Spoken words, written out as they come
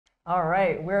All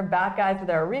right, we're back, guys,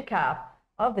 with our recap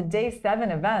of the day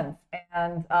 7 events.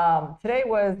 And today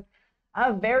was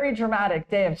a very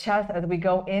dramatic day of chess as we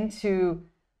go into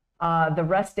the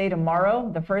rest day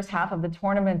tomorrow. The first half of the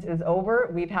tournament is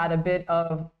over. We've had a bit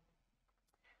of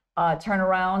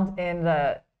turnaround in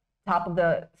the top of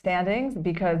the standings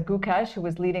because Gukesh, who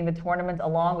was leading the tournament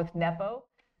along with Nepo,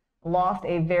 lost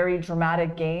a very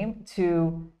dramatic game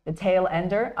to the tail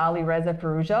ender, Alireza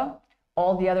Firouzja.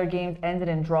 All the other games ended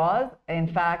in draws. In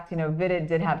fact, Vidit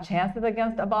did have chances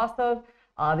against Abbasov.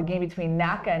 The game between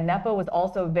Naka and Nepo was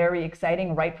also very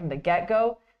exciting right from the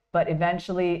get-go, but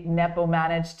eventually Nepo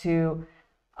managed to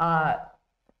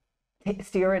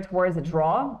steer it towards a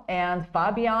draw. And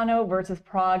Fabiano versus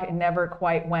Prague never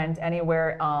quite went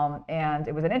anywhere. And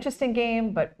it was an interesting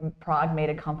game, but Prague made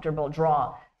a comfortable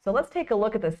draw. So let's take a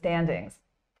look at the standings.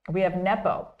 We have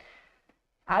Nepo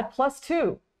at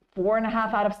 +2.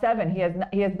 4.5 out of 7. He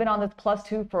has been on this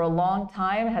 +2 for a long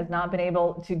time, has not been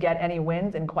able to get any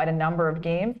wins in quite a number of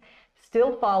games.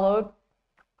 Still followed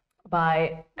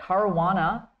by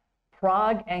Caruana,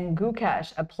 Prague, and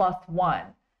Gukesh at +1.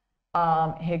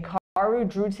 Hikaru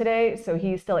drew today, so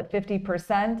he's still at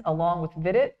 50% along with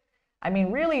Vidit. I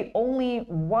mean, really only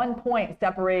 1 point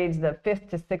separates the 5th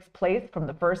to 6th place from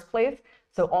the 1st place.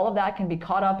 So all of that can be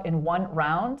caught up in one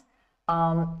round.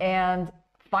 And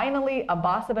finally,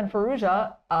 Abbasov and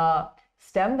Firouzja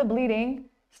stemmed the bleeding,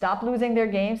 stopped losing their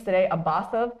games today.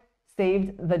 Abbasov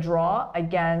saved the draw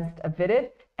against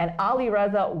Vidit, and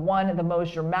Alireza won the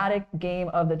most dramatic game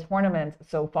of the tournament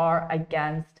so far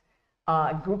against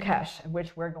Gukesh,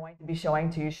 which we're going to be showing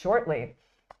to you shortly.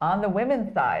 On the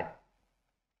women's side,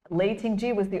 Lei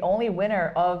Tingji was the only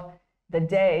winner of the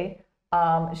day.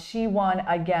 She won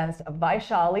against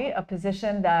Vishy, a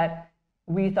position that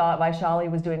we thought Vishy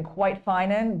was doing quite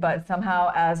fine in, but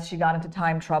somehow as she got into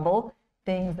time trouble,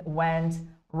 things went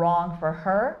wrong for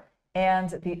her. And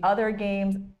the other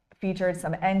games featured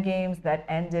some end games that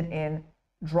ended in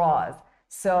draws.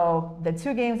 So the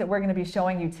 2 games that we're going to be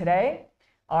showing you today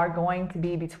are going to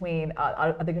be between,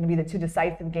 are they going to be the 2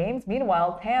 decisive games?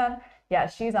 Meanwhile, Tan, yeah,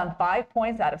 she's on 5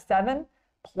 points out of 7,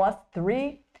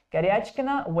 +3.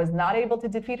 Garyachkina was not able to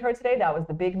defeat her today. That was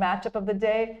the big matchup of the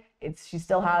day. She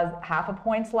still has half a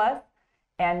point less.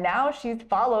 And now she's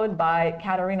followed by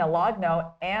Katerina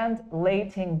Logno and Lei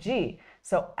Tingji.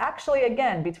 So actually,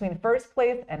 again, between 1st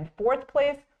place and 4th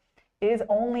place is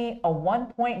only a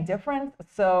 1 point difference.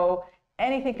 So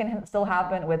anything can still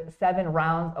happen with 7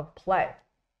 rounds of play.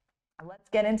 Let's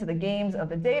get into the games of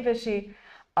the day, Vishy.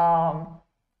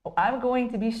 I'm going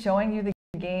to be showing you the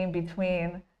game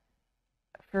between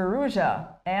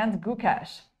Firouzja and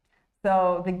Gukesh.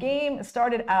 So the game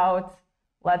started out,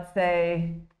 let's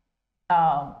say,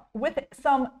 with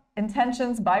some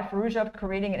intentions by Firouzja of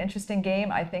creating an interesting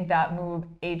game. I think that move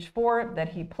h4 that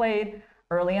he played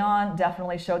early on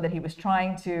definitely showed that he was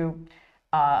trying to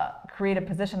create a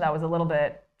position that was a little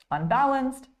bit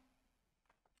unbalanced.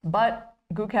 But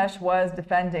Gukesh was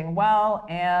defending well.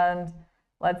 And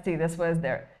let's see, this was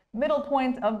their middle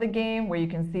point of the game where you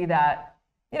can see that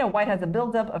white has a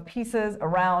buildup of pieces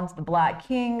around the black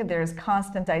king. There's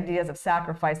constant ideas of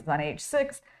sacrifices on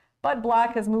h6, but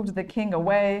black has moved the king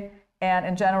away and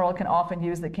in general can often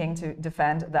use the king to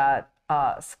defend that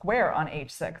square on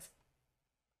h6.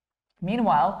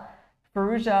 Meanwhile,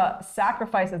 Firouzja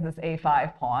sacrifices this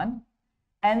a5 pawn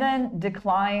and then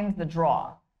declines the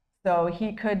draw. So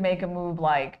he could make a move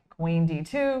like queen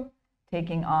d2,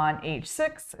 taking on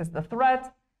h6 is the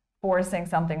threat, forcing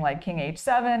something like king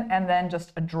h7, and then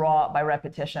just a draw by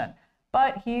repetition.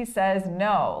 But he says,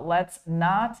 no, let's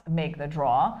not make the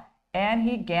draw. And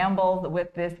he gambles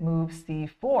with this move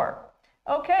c4.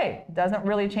 Okay, doesn't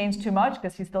really change too much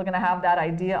because he's still going to have that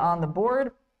idea on the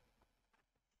board.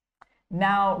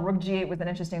 Now, rook g8 was an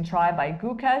interesting try by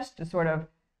Gukesh to sort of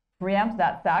preempt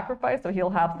that sacrifice, so he'll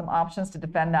have some options to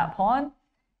defend that pawn.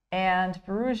 And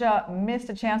Firouzja missed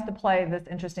a chance to play this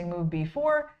interesting move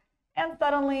b4, and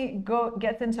suddenly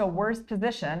gets into a worse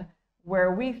position where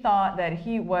we thought that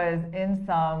he was in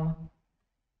some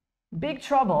big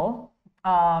trouble,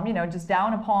 just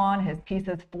down a pawn, his piece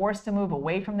is forced to move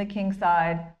away from the king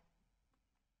side.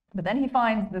 But then he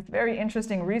finds this very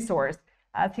interesting resource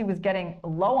as he was getting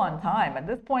low on time. At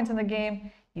this point in the game,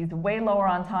 he's way lower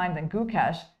on time than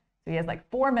Gukesh. So he has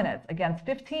like 4 minutes against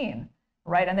 15,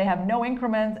 right? And they have no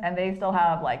increments and they still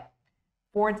have like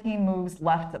 14 moves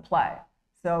left to play.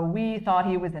 So we thought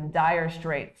he was in dire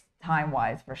straits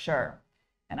time-wise for sure.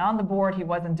 And on the board, he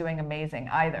wasn't doing amazing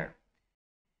either.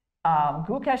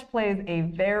 Gukesh plays a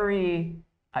very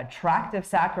attractive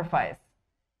sacrifice.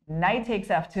 Knight takes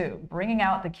f2, bringing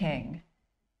out the king.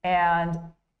 And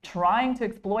trying to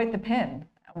exploit the pin.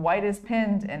 White is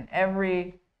pinned in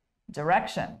every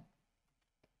direction.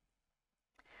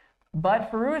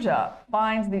 But Firouzja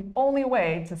finds the only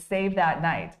way to save that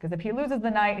knight, because if he loses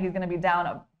the knight, he's going to be down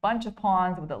a bunch of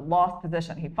pawns with a lost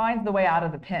position. He finds the way out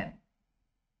of the pin.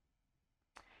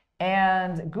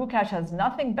 And Gukesh has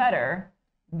nothing better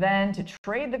than to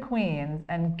trade the queens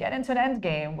and get into an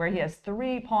endgame where he has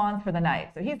 3 pawns for the knight.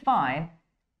 So he's fine.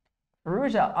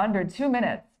 Firouzja under 2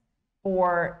 minutes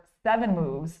for 7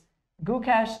 moves.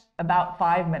 Gukesh about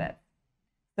 5 minutes.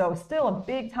 So still a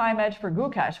big time edge for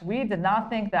Gukesh. We did not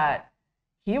think that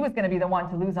he was going to be the one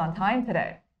to lose on time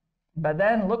today. But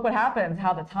then look what happens,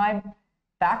 how the time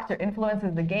factor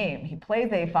influences the game. He plays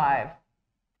a5.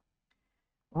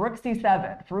 Rook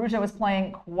c7. Firouzja was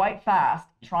playing quite fast,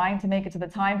 trying to make it to the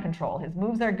time control. His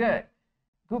moves are good.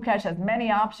 Gukesh has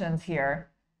many options here.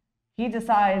 He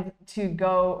decides to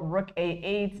go rook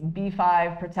a8,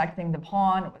 b5, protecting the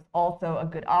pawn. It was also a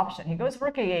good option. He goes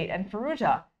rook a8, and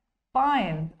Firouzja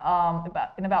finds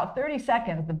in about 30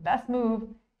 seconds the best move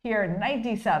here, knight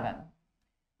d7.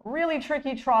 Really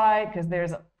tricky try because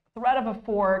there's a threat of a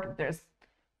fork. There's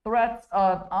threats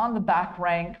on the back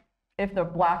rank if the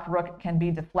black rook can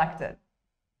be deflected.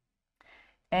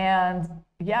 And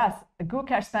yes,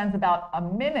 Gukesh spends about a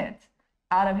minute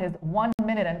out of his 1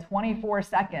 minute and 24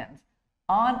 seconds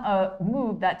on a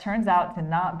move that turns out to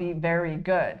not be very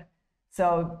good.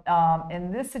 So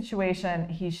in this situation,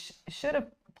 he should have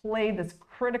played this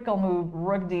critical move,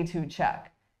 rook d2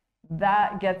 check.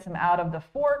 That gets him out of the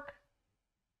fork.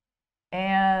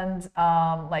 And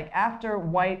like after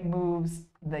white moves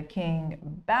the king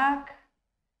back,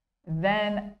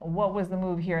 then what was the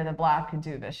move here that black could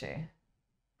do, Vishy?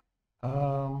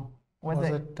 Was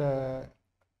it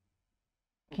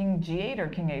king g8 or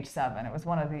king h7? It was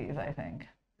one of these, I think.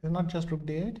 It's not just rook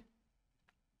d8?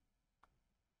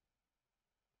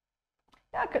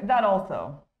 Yeah, that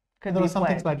also could be There was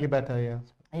something played. slightly better, yes.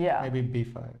 Yeah. Maybe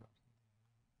b5.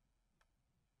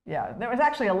 Yeah, there was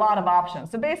actually a lot of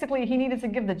options. So basically, he needed to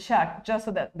give the check just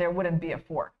so that there wouldn't be a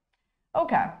fork.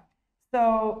 Okay,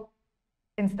 so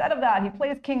instead of that, he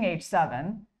plays king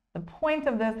h7. The point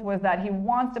of this was that he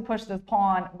wants to push this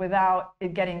pawn without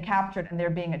it getting captured and there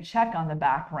being a check on the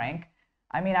back rank.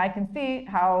 I mean, I can see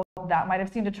how that might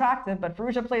have seemed attractive, but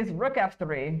Firouzja plays rook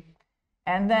f3,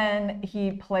 and then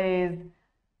he plays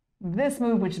this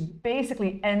move, which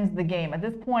basically ends the game. At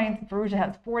this point, Firouzja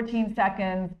has 14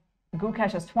 seconds.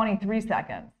 Gukesh has 23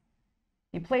 seconds.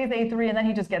 He plays a3, and then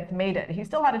he just gets mated. He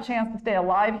still had a chance to stay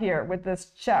alive here with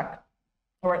this check,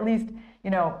 or at least,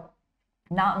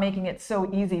 not making it so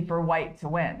easy for white to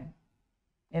win.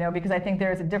 Because I think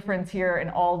there's a difference here in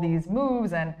all these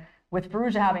moves, and with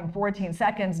Firouzja having 14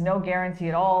 seconds, no guarantee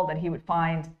at all that he would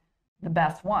find the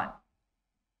best one.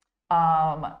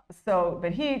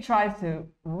 But he tries to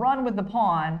run with the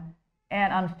pawn,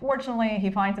 and unfortunately, he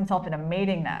finds himself in a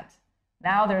mating net.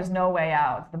 Now there's no way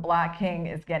out. The black king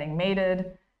is getting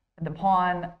mated. The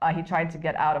pawn, he tried to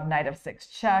get out of knight f6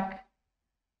 check,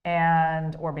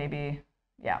 or maybe,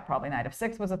 yeah, probably knight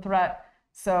f6 was a threat.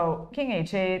 So king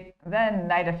h8, then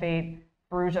knight f8,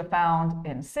 Firouzja found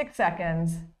in 6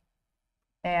 seconds.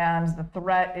 And the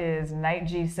threat is knight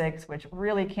g6, which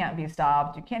really can't be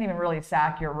stopped. You can't even really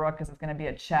sack your rook because it's going to be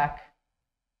a check.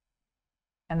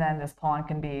 And then this pawn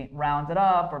can be rounded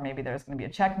up, or maybe there's going to be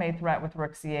a checkmate threat with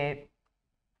rook c8.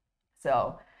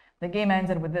 So the game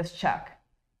ended with this check.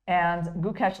 And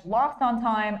Gukesh lost on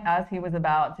time as he was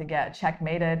about to get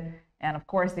checkmated. And of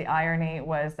course, the irony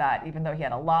was that even though he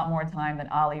had a lot more time than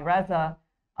Ali Reza,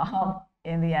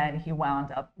 in the end, he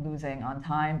wound up losing on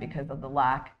time because of the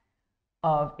lack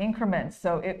of increments.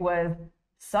 So it was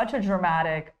such a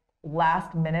dramatic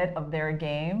last minute of their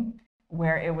game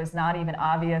where it was not even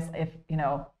obvious if,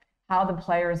 how the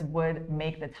players would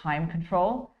make the time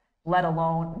control, let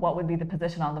alone what would be the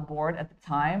position on the board at the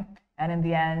time. And in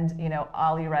the end,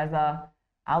 Ali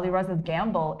Reza's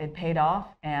gamble, it paid off,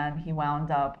 and he wound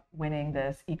up winning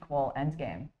this equal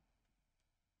endgame.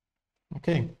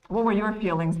 Okay. What were your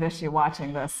feelings, Vishy,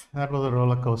 watching this? That was a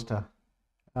roller coaster.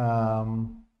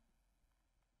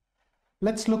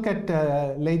 Let's look at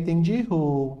Lei Tingji,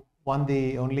 who won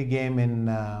the only game in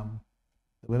the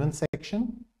women's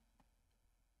section.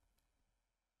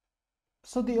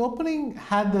 So the opening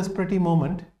had this pretty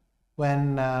moment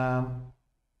when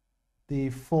the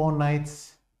 4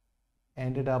 knights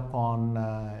ended up on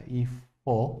e4.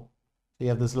 So you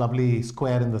have this lovely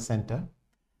square in the center.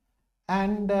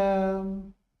 And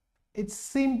it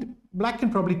seemed black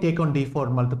can probably take on d4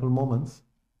 in multiple moments.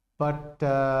 But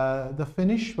the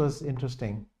finish was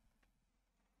interesting.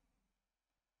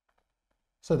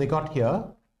 So they got here.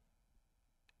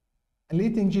 And Li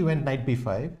Tingji went knight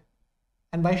b5,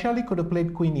 and Vaishali could have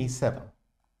played queen e7.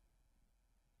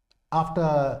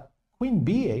 After queen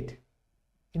b8,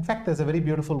 in fact, there's a very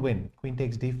beautiful win. Queen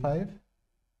takes d5,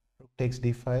 rook takes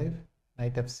d5,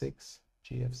 knight f6,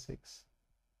 gf6,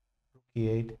 rook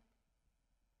e8.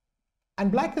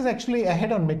 And black is actually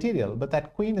ahead on material, but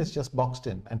that queen is just boxed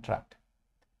in and trapped.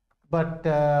 But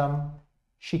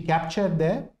she captured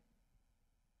there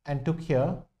and took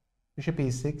here, bishop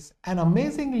e6. And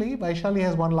amazingly, Vaishali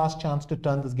has one last chance to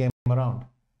turn this game around.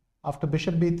 After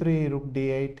bishop b3, rook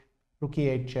d8, rook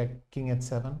e8 check, king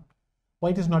h7.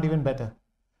 White is not even better.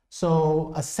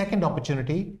 So a second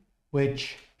opportunity,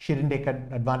 which she didn't take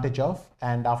advantage of.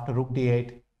 And after rook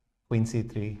d8, queen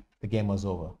c3, the game was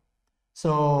over.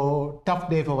 So tough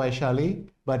day for Vaishali,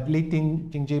 but Li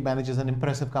Tingji manages an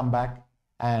impressive comeback,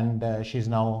 and she's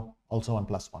now also on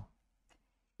 +1.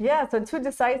 Yeah, so 2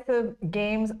 decisive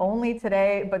games only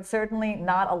today, but certainly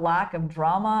not a lack of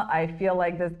drama. I feel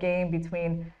like this game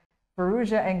between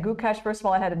Firouzja and Gukesh, first of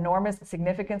all, it had enormous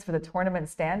significance for the tournament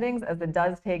standings, as it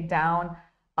does take down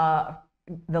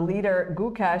the leader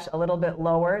Gukesh a little bit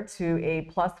lower to a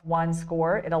 +1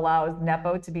 score. It allows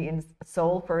Nepo to be in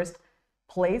sole first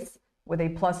place with a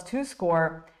 +2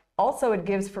 score. Also, it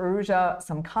gives Firouzja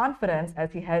some confidence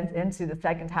as he heads into the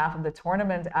second half of the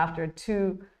tournament after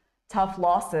 2 tough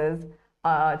losses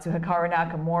to Hikaru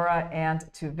Nakamura and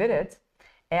to Vidit.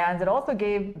 And it also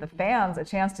gave the fans a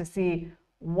chance to see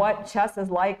what chess is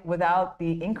like without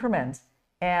the increment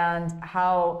and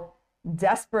how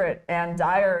desperate and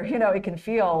dire, it can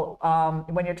feel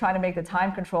when you're trying to make the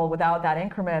time control without that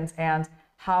increment, and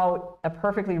how a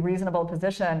perfectly reasonable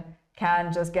position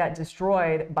can just get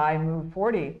destroyed by move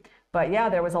 40. But yeah,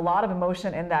 there was a lot of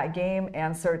emotion in that game,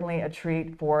 and certainly a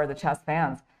treat for the chess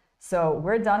fans. So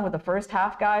we're done with the first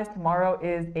half, guys. Tomorrow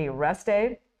is a rest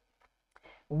day.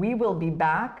 We will be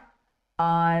back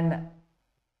on,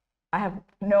 I have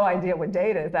no idea what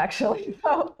day it is actually.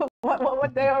 So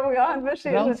what day are we on,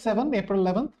 Vishy? Round 7, April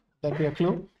 11th, that be a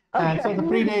clue. Okay. And so the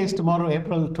pre-day is tomorrow,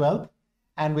 April 12th.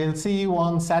 And we'll see you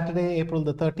on Saturday, April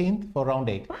the 13th for round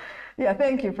 8. Yeah,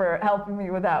 thank you for helping me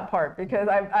with that part, because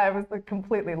I was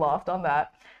completely lost on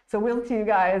that. So we'll see you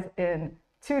guys in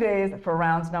 2 days for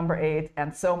round number 8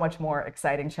 and so much more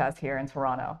exciting chess here in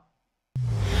Toronto.